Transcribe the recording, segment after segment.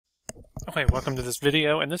Okay, welcome to this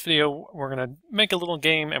video. In this video, we're going to make a little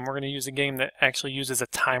game, and we're going to use a game that actually uses a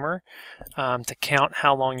timer to count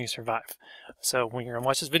how long you survive. So when you're going to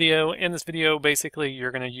watch this video, in this video, basically,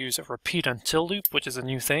 you're going to use a repeat until loop, which is a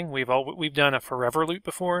new thing. We've done a forever loop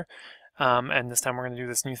before, and this time we're going to do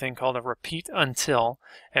this new thing called a repeat until.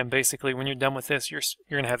 And basically, when you're done with this, you're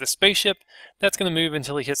going to have the spaceship that's going to move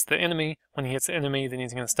until he hits the enemy. When he hits the enemy, then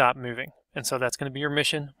he's going to stop moving. And so that's going to be your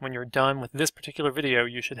mission. When you're done with this particular video,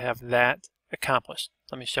 you should have that accomplished.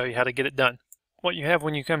 Let me show you how to get it done. What you have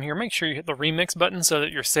when you come here, make sure you hit the remix button so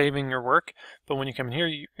that you're saving your work. But when you come in here,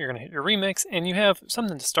 you're going to hit your remix, and you have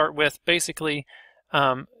something to start with. Basically,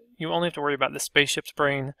 you only have to worry about the spaceship's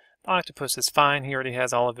brain. The octopus is fine. He already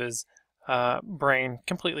has all of his brain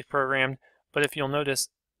completely programmed. But if you'll notice,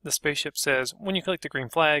 the spaceship says when you click the green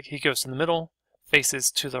flag, he goes to the middle,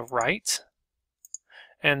 faces to the right,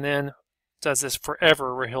 and then does this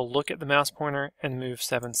forever, where he'll look at the mouse pointer and move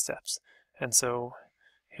 7 steps. And so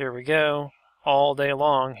here we go. All day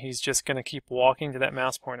long, he's just going to keep walking to that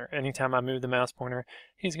mouse pointer. Anytime I move the mouse pointer,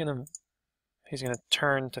 he's going to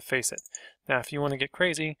turn to face it. Now, if you want to get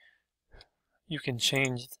crazy, you can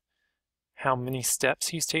change how many steps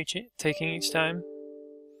he's taking each time,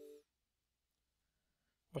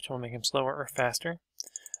 which will make him slower or faster.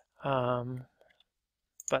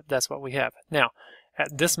 But that's what we have. Now,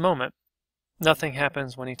 at this moment, nothing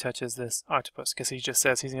happens when he touches this octopus, because he just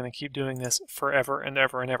says he's going to keep doing this forever and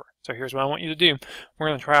ever and ever. So here's what I want you to do. We're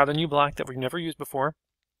going to try out a new block that we've never used before.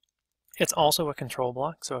 It's also a control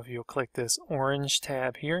block, so if you'll click this orange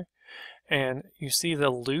tab here, and you see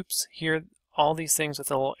the loops here, all these things with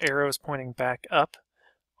the little arrows pointing back up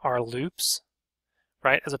are loops,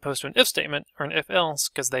 right? As opposed to an if statement or an if else,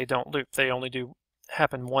 because they don't loop. They only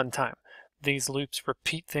happen one time. These loops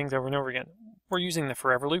repeat things over and over again. We're using the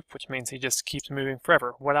forever loop, which means he just keeps moving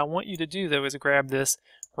forever. What I want you to do, though, is grab this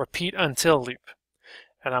repeat until loop.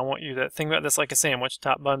 And I want you to think about this like a sandwich,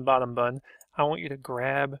 top bun, bottom bun. I want you to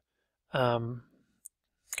grab kind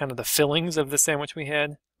of the fillings of the sandwich we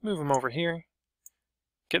had, move them over here,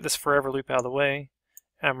 get this forever loop out of the way,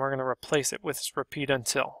 and we're going to replace it with this repeat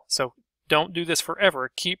until. So don't do this forever.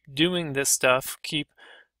 Keep doing this stuff. Keep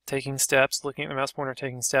taking steps, looking at the mouse pointer,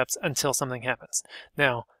 taking steps until something happens.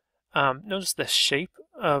 Now, notice the shape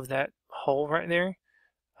of that hole right there.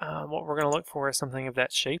 What we're going to look for is something of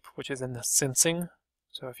that shape, which is in the sensing.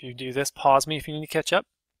 So if you do this, pause me if you need to catch up.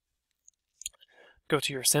 Go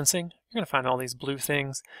to your sensing. You're going to find all these blue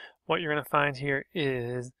things. What you're going to find here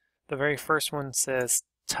is the very first one says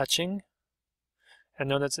touching. And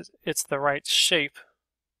notice it's the right shape.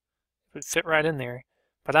 It would fit right in there.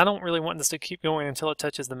 But I don't really want this to keep going until it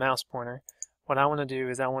touches the mouse pointer. What I want to do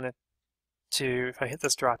is I want it to, if I hit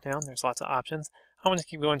this drop down, there's lots of options. I want to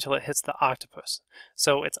keep going until it hits the octopus.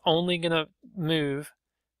 So it's only going to move.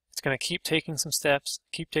 It's going to keep taking some steps,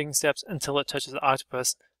 until it touches the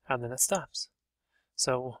octopus, and then it stops.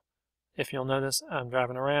 So if you'll notice, I'm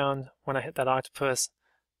driving around. When I hit that octopus,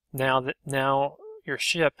 now your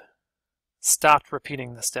ship stopped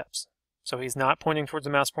repeating the steps. So he's not pointing towards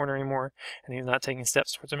the mouse pointer anymore, and he's not taking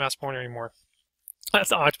steps towards the mouse pointer anymore.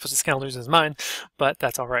 The octopus is kind of losing his mind, but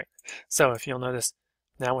that's all right. So if you'll notice,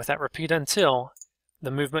 now with that repeat until,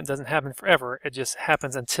 the movement doesn't happen forever. It just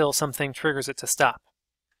happens until something triggers it to stop.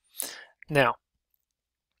 Now,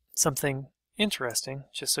 something interesting,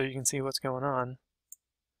 just so you can see what's going on.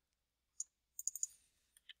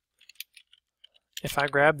 If I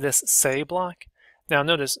grab this say block, now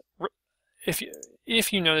notice, if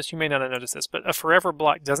you notice, you may not have noticed this, but a forever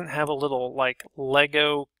block doesn't have a little like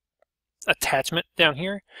Lego attachment down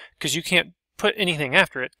here, because you can't put anything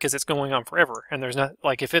after it because it's going on forever, and there's not,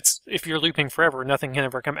 like, if you're looping forever, nothing can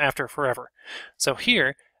ever come after forever. So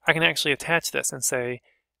here I can actually attach this and say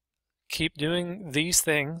keep doing these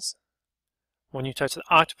things. When you touch the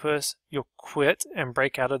octopus, you'll quit and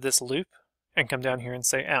break out of this loop and come down here and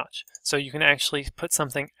say ouch. So you can actually put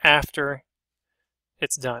something after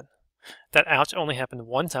it's done. That ouch only happened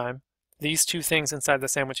one time. These two things inside the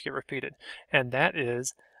sandwich get repeated, and that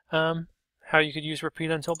is how you could use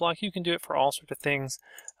repeat until block. You can do it for all sorts of things,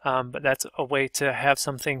 but that's a way to have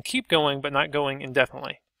something keep going but not going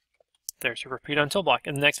indefinitely. There's your repeat until block.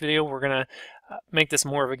 In the next video, we're going to make this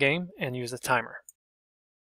more of a game and use a timer.